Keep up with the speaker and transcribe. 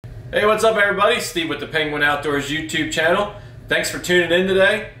Hey, what's up everybody? Steve with the Penguin Outdoors YouTube channel. Thanks for tuning in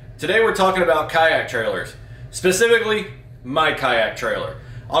today. Today we're talking about kayak trailers. Specifically, my kayak trailer.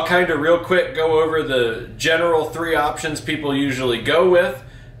 I'll kind of real quick go over the general three options people usually go with,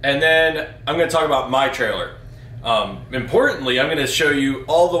 and then I'm going to talk about my trailer. Importantly, I'm going to show you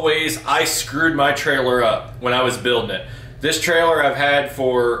all the ways I screwed my trailer up when I was building it. This trailer I've had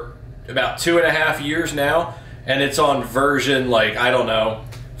for about 2.5 years now, and it's on version like, I don't know,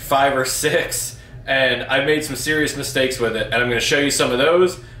 5 or 6, and I made some serious mistakes with it, and I'm going to show you some of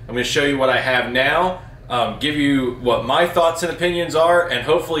those. I'm going to show you what I have now, give you what my thoughts and opinions are, and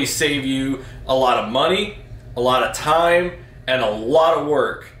hopefully save you a lot of money, a lot of time, and a lot of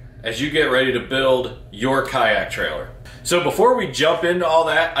work as you get ready to build your kayak trailer. So before we jump into all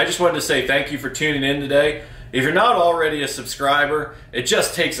that, I just wanted to say thank you for tuning in today. If you're not already a subscriber, it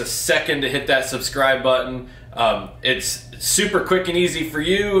just takes a second to hit that subscribe button. It's super quick and easy for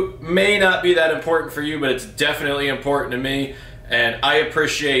you. May not be that important for you, but it's definitely important to me. And I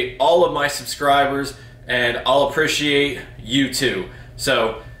appreciate all of my subscribers, and I'll appreciate you too.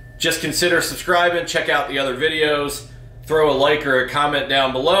 So just consider subscribing, check out the other videos, throw a like or a comment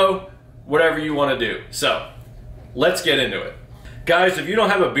down below, whatever you want to do. So let's get into it. Guys, if you don't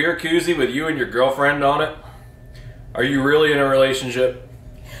have a beer koozie with you and your girlfriend on it, are you really in a relationship?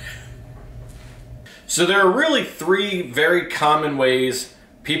 So there are really 3 very common ways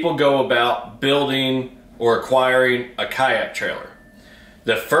people go about building or acquiring a kayak trailer.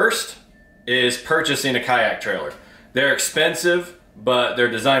 The first is purchasing a kayak trailer. They're expensive, but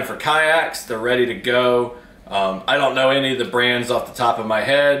they're designed for kayaks. They're ready to go. I don't know any of the brands off the top of my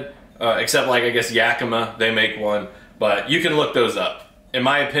head, except like I guess Yakima, they make one, but you can look those up. In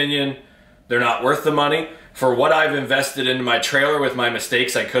my opinion, they're not worth the money. For what I've invested into my trailer with my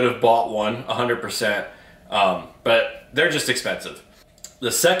mistakes, I could have bought one 100%, but they're just expensive.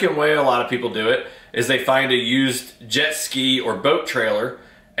 The second way a lot of people do it is they find a used jet ski or boat trailer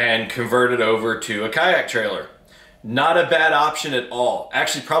and convert it over to a kayak trailer. Not a bad option at all.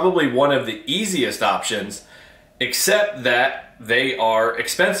 Actually, probably one of the easiest options, except that they are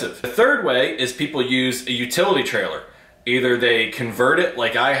expensive. The third way is people use a utility trailer. Either they convert it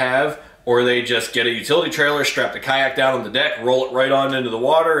like I have, or they just get a utility trailer, strap the kayak down on the deck, roll it right on into the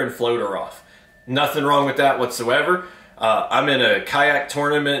water, and float her off. Nothing wrong with that whatsoever. I'm in a kayak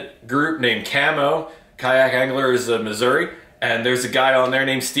tournament group named Camo, Kayak Anglers of Missouri, and there's a guy on there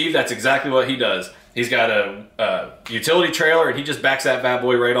named Steve. That's exactly what he does. He's got a utility trailer, and he just backs that bad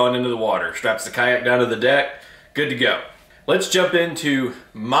boy right on into the water, straps the kayak down to the deck, good to go. Let's jump into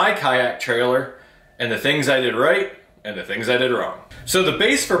my kayak trailer and the things I did right and the things I did wrong. So the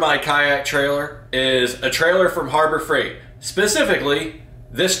base for my kayak trailer is a trailer from Harbor Freight, specifically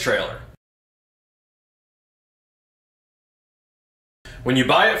this trailer. When you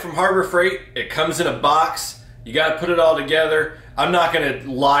buy it from Harbor Freight, it comes in a box. You got to put it all together. I'm not going to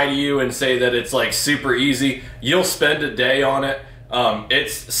lie to you and say that it's like super easy. You'll spend a day on it.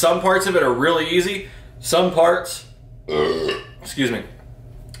 Some parts of it are really easy. Some parts, excuse me,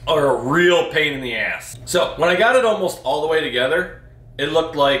 are a real pain in the ass. So when I got it almost all the way together, it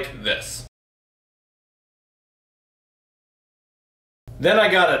looked like this. Then I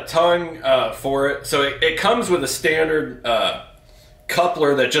got a tongue for it. So it comes with a standard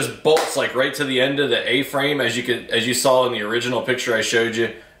coupler that just bolts like right to the end of the A-frame, as you saw in the original picture I showed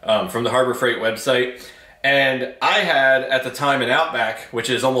you from the Harbor Freight website. And I had at the time an Outback,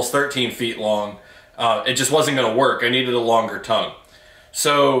 which is almost 13 feet long. It just wasn't going to work. I needed a longer tongue.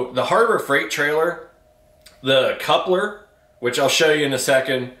 So the Harbor Freight trailer, the coupler, which I'll show you in a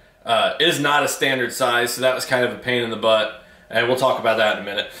second, is not a standard size, so that was kind of a pain in the butt, and we'll talk about that in a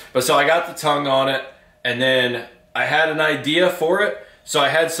minute. But so I got the tongue on it, and then I had an idea for it, so I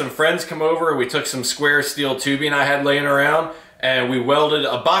had some friends come over, and we took some square steel tubing I had laying around, and we welded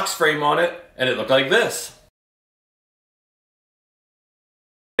a box frame on it, and it looked like this.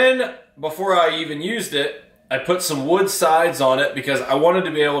 Then, before I even used it, I put some wood sides on it because I wanted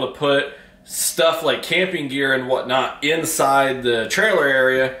to be able to put stuff like camping gear and whatnot inside the trailer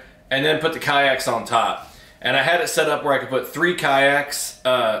area and then put the kayaks on top. And I had it set up where I could put 3 kayaks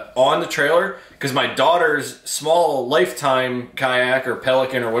on the trailer because my daughter's small Lifetime kayak or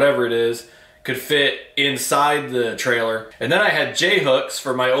Pelican or whatever it is could fit inside the trailer. And then I had J-hooks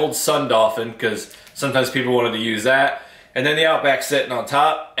for my old Sun Dolphin because sometimes people wanted to use that. And then the Outback sitting on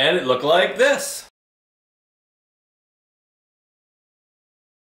top, and it looked like this.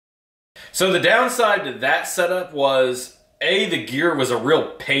 So the downside to that setup was, A, the gear was a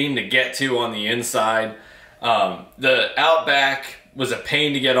real pain to get to on the inside. The Outback was a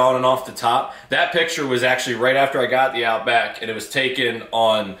pain to get on and off the top. That picture was actually right after I got the Outback, and it was taken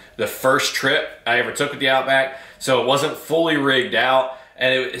on the first trip I ever took with the Outback, so it wasn't fully rigged out,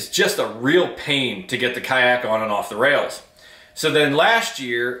 and it's just a real pain to get the kayak on and off the rails. So then last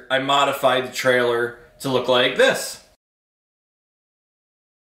year, I modified the trailer to look like this.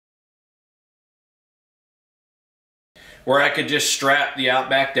 Where I could just strap the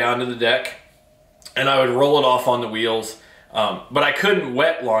Outback down to the deck and I would roll it off on the wheels, but I couldn't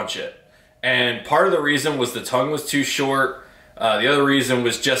wet launch it. And part of the reason was the tongue was too short. The other reason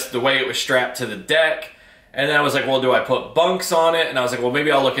was just the way it was strapped to the deck. And then I was like, well, do I put bunks on it? And I was like, well,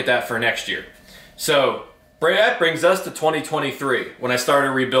 maybe I'll look at that for next year. So that brings us to 2023 when I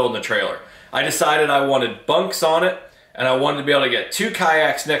started rebuilding the trailer. I decided I wanted bunks on it, and I wanted to be able to get two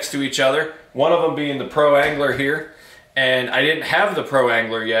kayaks next to each other, one of them being the Pro Angler here. And I didn't have the Pro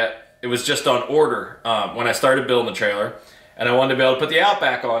Angler yet. It was just on order when I started building the trailer. And I wanted to be able to put the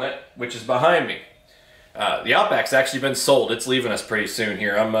Outback on it, which is behind me. The Outback's actually been sold. It's leaving us pretty soon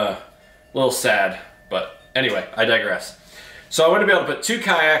here. I'm a little sad, but anyway, I digress. So I wanted to be able to put two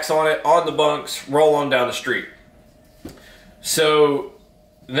kayaks on it, on the bunks, roll on down the street. So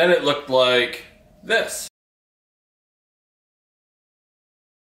then it looked like this.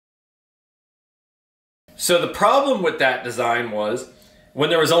 So the problem with that design was when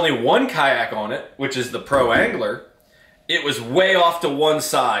there was only one kayak on it, which is the Pro Angler, it was way off to one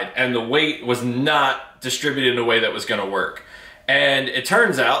side and the weight was not distributed in a way that was going to work. And it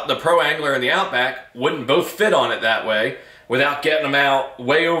turns out the Pro Angler and the Outback wouldn't both fit on it that way without getting them out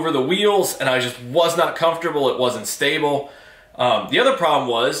way over the wheels, and I just was not comfortable. It wasn't stable. The other problem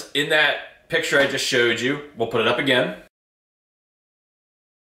was in that picture I just showed you, we'll put it up again.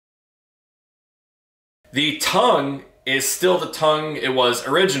 The tongue is still the tongue it was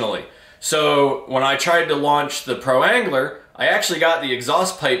originally. So when I tried to launch the Pro Angler, I actually got the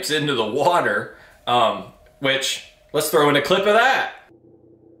exhaust pipes into the water, which, let's throw in a clip of that.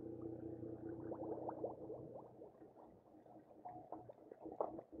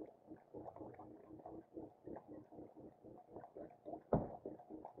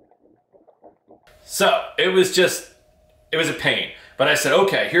 So it was a pain. But I said,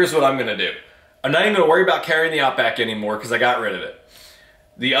 okay, here's what I'm gonna do. I'm not even going to worry about carrying the Outback anymore because I got rid of it.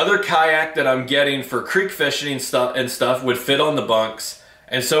 The other kayak that I'm getting for creek fishing and stuff would fit on the bunks,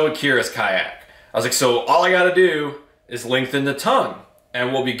 and so would Kira's kayak. I was like, so all I got to do is lengthen the tongue,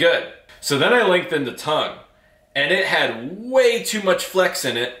 and we'll be good. So then I lengthened the tongue, and it had way too much flex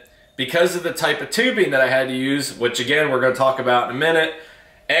in it because of the type of tubing that I had to use, which again, we're going to talk about in a minute,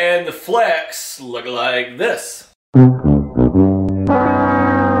 and the flex looked like this.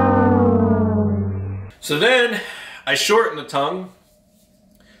 So then I shortened the tongue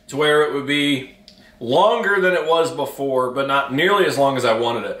to where it would be longer than it was before, but not nearly as long as I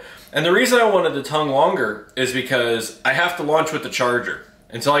wanted it. And the reason I wanted the tongue longer is because I have to launch with the charger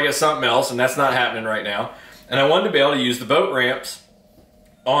until I get something else, and that's not happening right now. And I wanted to be able to use the boat ramps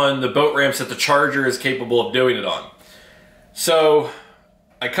on the boat ramps that the charger is capable of doing it on. So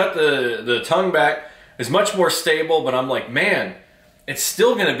I cut the tongue back. It's much more stable, but I'm like, man, it's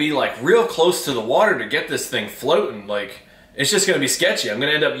still going to be like real close to the water to get this thing floating. Like, it's just going to be sketchy. I'm going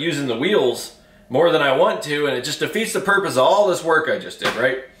to end up using the wheels more than I want to, and it just defeats the purpose of all this work I just did,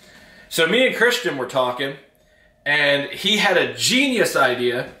 right? So me and Christian were talking, and he had a genius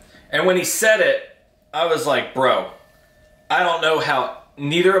idea, and when he said it, I was like, bro, I don't know how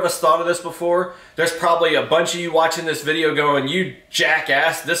neither of us thought of this before. There's probably a bunch of you watching this video going, you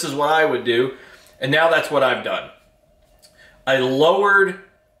jackass, this is what I would do. And now that's what I've done. I lowered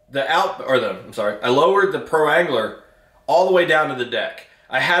I lowered the Pro Angler all the way down to the deck.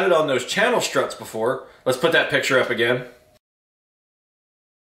 I had it on those channel struts before. Let's put that picture up again.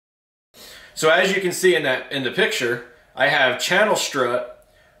 So as you can see in the picture, I have channel strut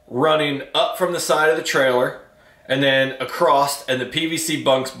running up from the side of the trailer and then across, and the PVC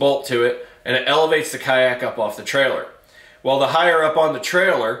bunks bolt to it, and it elevates the kayak up off the trailer. Well, the higher up on the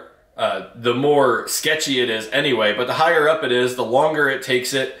trailer, the more sketchy it is anyway, but the higher up it is, the longer it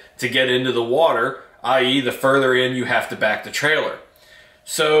takes it to get into the water, i.e. the further in you have to back the trailer.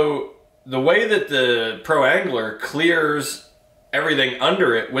 So the way that the Pro Angler clears everything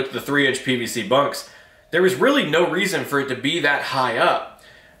under it with the 3-inch PVC bunks, there was really no reason for it to be that high up.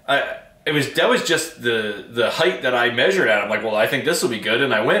 That was just the height that I measured at. I'm like, well, I think this will be good,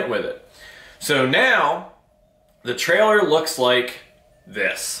 and I went with it. So now the trailer looks like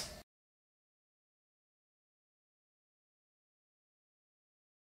this.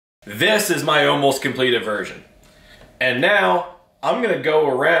 This is my almost completed version. And now I'm gonna go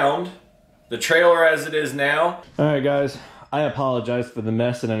around the trailer as it is now. All right, guys, I apologize for the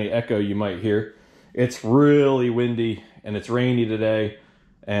mess and any echo you might hear. It's really windy and it's rainy today,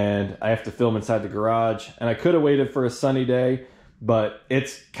 and I have to film inside the garage. And I could have waited for a sunny day, but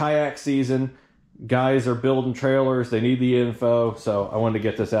it's kayak season. Guys are building trailers. They need the info, so I wanted to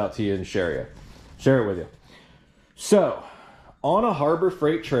get this out to you and share it with you. So, on a Harbor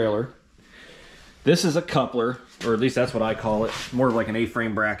Freight trailer, this is a coupler, or at least that's what I call it, more of like an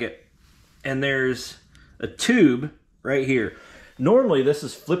A-frame bracket. And there's a tube right here. Normally this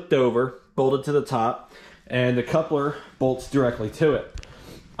is flipped over, bolted to the top, and the coupler bolts directly to it.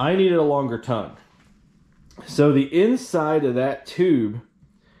 I needed a longer tongue. So the inside of that tube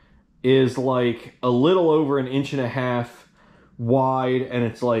is like a little over 1.5 inches wide, and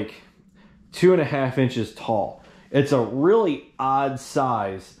it's like 2.5 inches tall. It's a really odd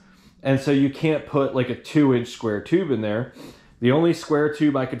size, and so you can't put like a 2-inch square tube in there. The only square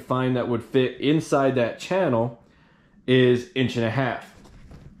tube I could find that would fit inside that channel is 1.5 inches.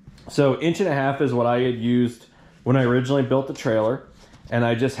 So 1.5 inches is what I had used when I originally built the trailer, and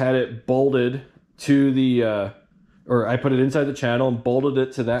I just had it bolted to the, or I put it inside the channel and bolted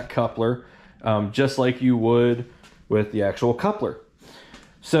it to that coupler, just like you would with the actual coupler.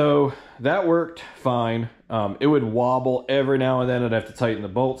 So that worked fine. It would wobble every now and then. I'd have to tighten the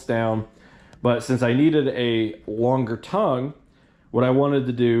bolts down. But since I needed a longer tongue, what I wanted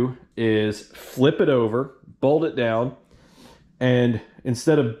to do is flip it over, bolt it down, and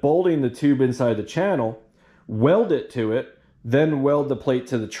instead of bolting the tube inside the channel, weld it to it, then weld the plate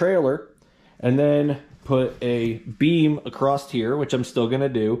to the trailer, and then put a beam across here, which I'm still gonna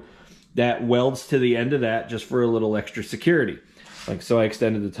do, that welds to the end of that just for a little extra security. Like so I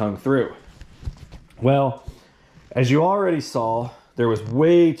extended the tongue through. Well, as you already saw, there was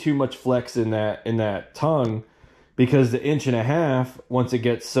way too much flex in that tongue, because the 1.5 inches, once it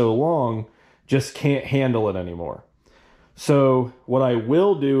gets so long, just can't handle it anymore. So what I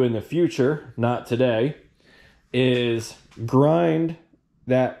will do in the future, not today, is grind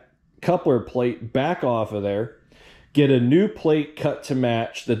that coupler plate back off of there, get a new plate cut to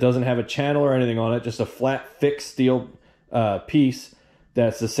match that doesn't have a channel or anything on it, just a flat fixed steel piece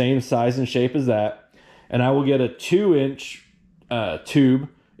that's the same size and shape as that, and I will get a 2-inch tube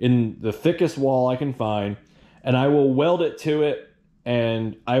in the thickest wall I can find, and I will weld it to it,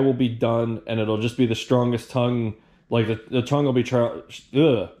 and I will be done, and it'll just be the strongest tongue. Like the tongue will be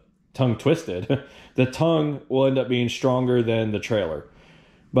tongue twisted. The tongue will end up being stronger than the trailer.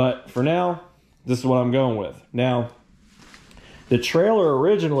 But for now, this is what I'm going with. Now, the trailer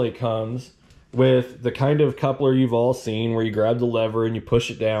originally comes with the kind of coupler you've all seen where you grab the lever and you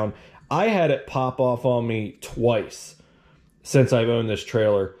push it down. I had it pop off on me twice since I've owned this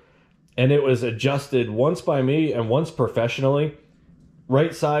trailer, and it was adjusted once by me and once professionally.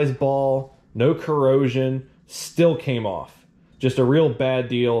 Right size ball, no corrosion, still came off. Just a real bad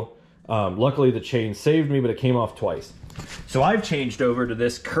deal. Luckily the chain saved me, but it came off twice. So I've changed over to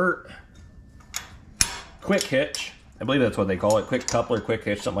this Kurt quick hitch. I believe that's what they call it, quick coupler, quick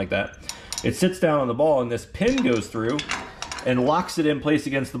hitch, something like that. It sits down on the ball and this pin goes through and locks it in place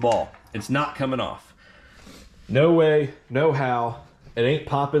against the ball. It's not coming off. No way, no how. It ain't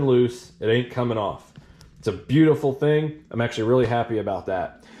popping loose. It ain't coming off. It's a beautiful thing. I'm actually really happy about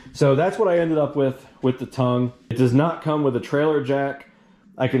that. So that's what I ended up with the tongue. It does not come with a trailer jack.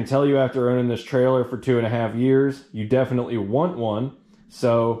 I can tell you, after owning this trailer for 2.5 years, you definitely want one.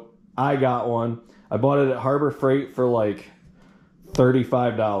 So I got one. I bought it at Harbor Freight for like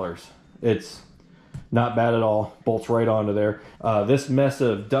 $35. It's not bad at all. Bolts right onto there. This mess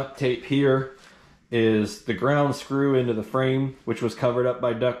of duct tape here is the ground screw into the frame, which was covered up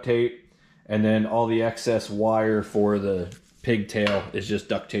by duct tape. And then all the excess wire for the pigtail is just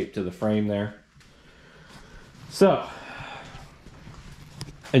duct tape to the frame there. So,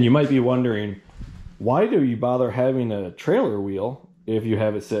 and you might be wondering, why do you bother having a trailer wheel if you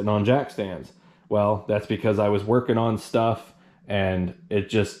have it sitting on jack stands? Well, that's because I was working on stuff and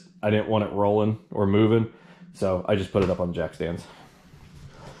I didn't want it rolling or moving, so I just put it up on jack stands.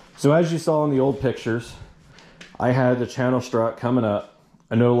 So as you saw in the old pictures, I had the channel strut coming up.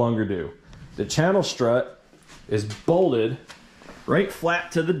 I no longer do. The channel strut is bolted right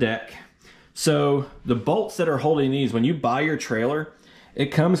flat to the deck. So the bolts that are holding these, when you buy your trailer, it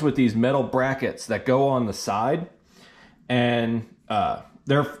comes with these metal brackets that go on the side, and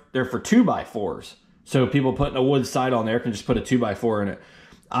they're for 2x4s. So people putting a wood side on there can just put a 2x4 in it.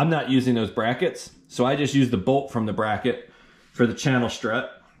 I'm not using those brackets, so I just use the bolt from the bracket for the channel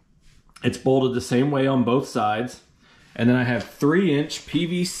strut. It's bolted the same way on both sides. And then I have 3-inch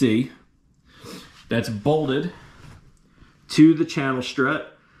PVC that's bolted to the channel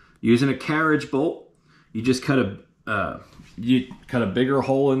strut using a carriage bolt. You just cut a you cut a bigger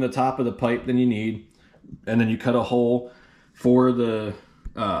hole in the top of the pipe than you need, and then you cut a hole for the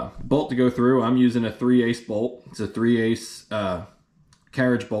bolt to go through. I'm using a 3/8 bolt. It's a 3/8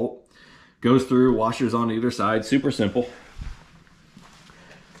 carriage bolt. Goes through, washers on either side. Super simple.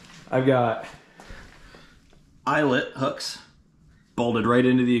 I've got eyelet hooks bolted right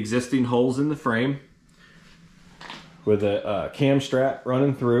into the existing holes in the frame with a cam strap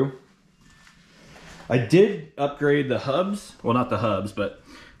running through. I did upgrade the hubs. Well, not the hubs, but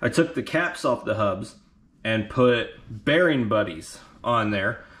I took the caps off the hubs and put bearing buddies on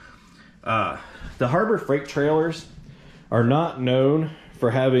there. The Harbor Freight trailers are not known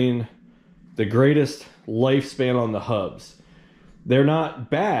for having the greatest lifespan on the hubs. They're not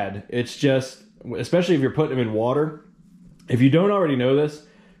bad. It's just, especially if you're putting them in water, if you don't already know this,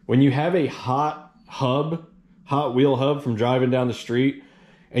 when you have a hot wheel hub from driving down the street,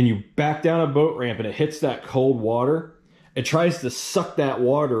 and you back down a boat ramp and it hits that cold water, it tries to suck that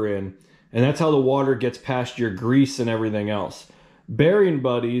water in, and that's how the water gets past your grease and everything else. Bearing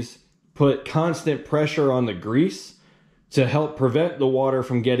buddies put constant pressure on the grease to help prevent the water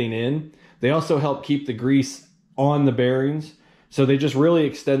from getting in. They also help keep the grease on the bearings, so they just really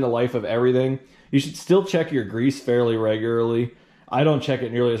extend the life of everything. You should still check your grease fairly regularly. I don't check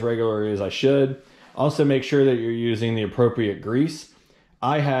it nearly as regularly as I should. Also, make sure that you're using the appropriate grease.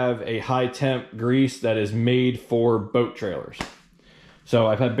 I have a high temp grease that is made for boat trailers. So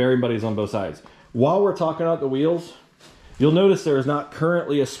I've had bearing buddies on both sides. While we're talking about the wheels, you'll notice there is not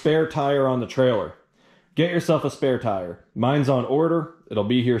currently a spare tire on the trailer. Get yourself a spare tire. Mine's on order. It'll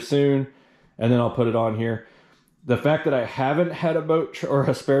be here soon, and then I'll put it on here. The fact that I haven't had a boat or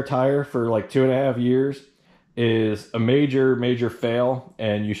a spare tire for like 2.5 years is a major, major fail,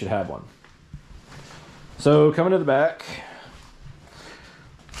 and you should have one. So coming to the back,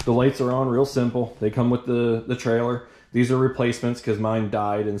 the lights are on real simple. They come with the trailer. These are replacements because mine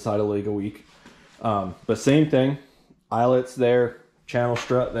died inside a leg a week. But same thing, eyelets there, channel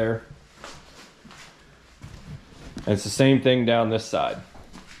strut there. And it's the same thing down this side.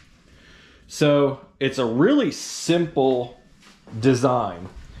 So it's a really simple design,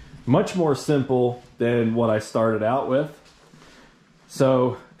 much more simple than what I started out with.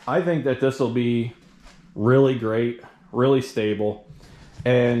 So I think that this will be really great, really stable.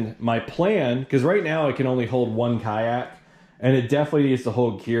 And my plan, because right now I can only hold one kayak, and it definitely needs to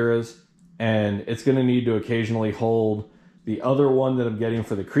hold Kira's, and it's going to need to occasionally hold the other one that I'm getting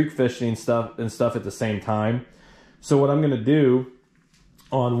for the creek fishing stuff at the same time. So what I'm going to do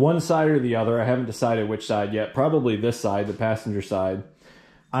on one side or the other, I haven't decided which side yet, probably this side, the passenger side,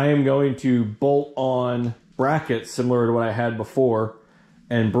 I am going to bolt on brackets similar to what I had before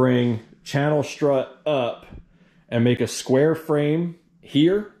and bring channel strut up and make a square frame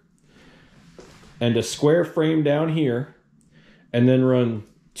here and a square frame down here, and then run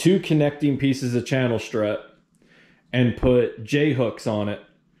 2 connecting pieces of channel strut and put J hooks on it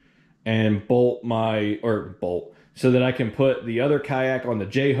and bolt so that I can put the other kayak on the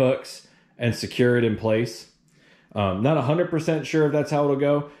J hooks and secure it in place. Not 100% sure if that's how it'll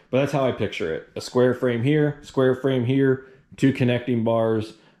go, but that's how I picture it. A square frame here, 2 connecting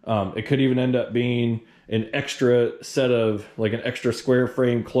bars. It could even end up being an extra set of, like an extra square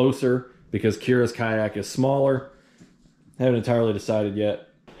frame closer because Kira's kayak is smaller. Haven't entirely decided yet.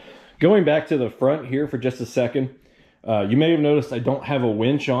 Going back to the front here for just a second, you may have noticed I don't have a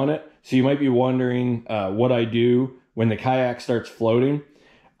winch on it, so you might be wondering what I do when the kayak starts floating.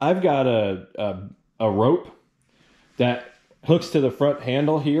 I've got a rope that hooks to the front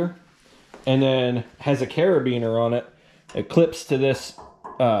handle here and then has a carabiner on it. It clips to this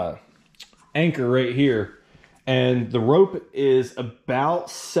anchor right here, and the rope is about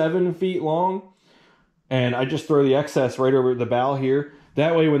 7 feet long, and I just throw the excess right over the bow here.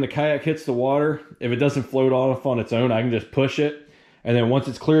 That way when the kayak hits the water, if it doesn't float off on its own, I can just push it, and then once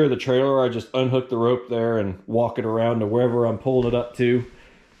it's clear of the trailer, I just unhook the rope there and walk it around to wherever I'm pulling it up to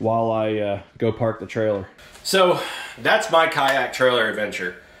while I go park the trailer. So that's my kayak trailer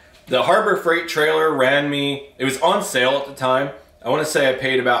adventure. The Harbor Freight trailer ran me, it was on sale at the time. I want to say I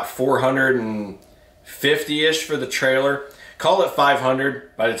paid about $450-ish for the trailer. Call it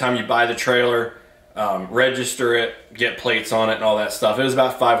 $500 by the time you buy the trailer, register it, get plates on it and all that stuff. It was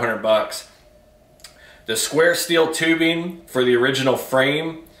about $500. The square steel tubing for the original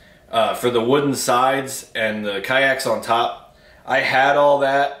frame, for the wooden sides and the kayaks on top, I had all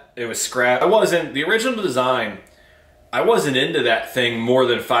that. It was scrap. The original design, I wasn't into that thing more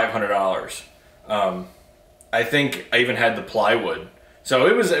than $500. I think I even had the plywood. So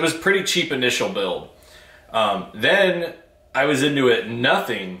it was pretty cheap initial build. Then I was into it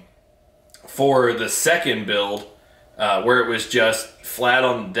nothing for the second build. where it was just flat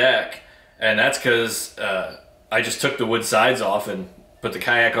on the deck. And that's because I just took the wood sides off and put the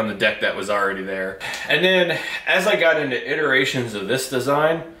kayak on the deck that was already there. And then as I got into iterations of this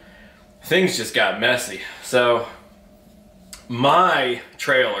design, things just got messy. So my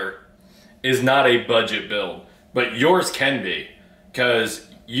trailer is not a budget build, but yours can be, because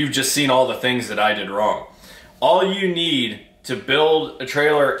you've just seen all the things that I did wrong. All you need to build a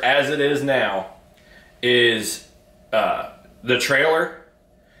trailer as it is now is the trailer,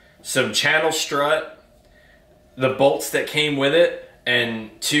 some channel strut, the bolts that came with it, and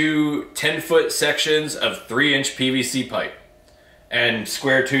two 10-foot sections of 3-inch PVC pipe and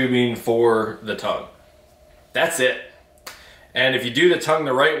square tubing for the tongue. That's it. And if you do the tongue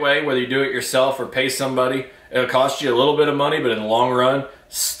the right way, whether you do it yourself or pay somebody, it'll cost you a little bit of money, but in the long run,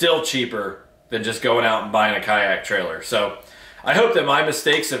 still cheaper than just going out and buying a kayak trailer. So I hope that my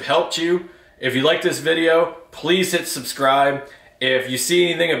mistakes have helped you. If you like this video, please hit subscribe. If you see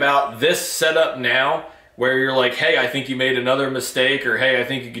anything about this setup now where you're like, hey, I think you made another mistake, or hey, I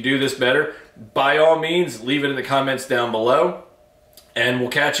think you could do this better, by all means, leave it in the comments down below, and we'll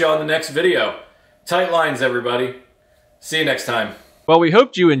catch you on the next video. Tight lines, everybody. See you next time. Well, we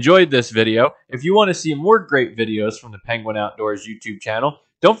hoped you enjoyed this video. If you want to see more great videos from the Penguin Outdoors YouTube channel,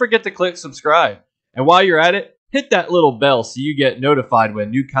 don't forget to click subscribe. And while you're at it, hit that little bell so you get notified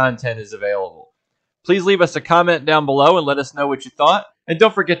when new content is available. Please leave us a comment down below and let us know what you thought. And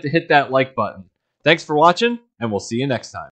don't forget to hit that like button. Thanks for watching, and we'll see you next time.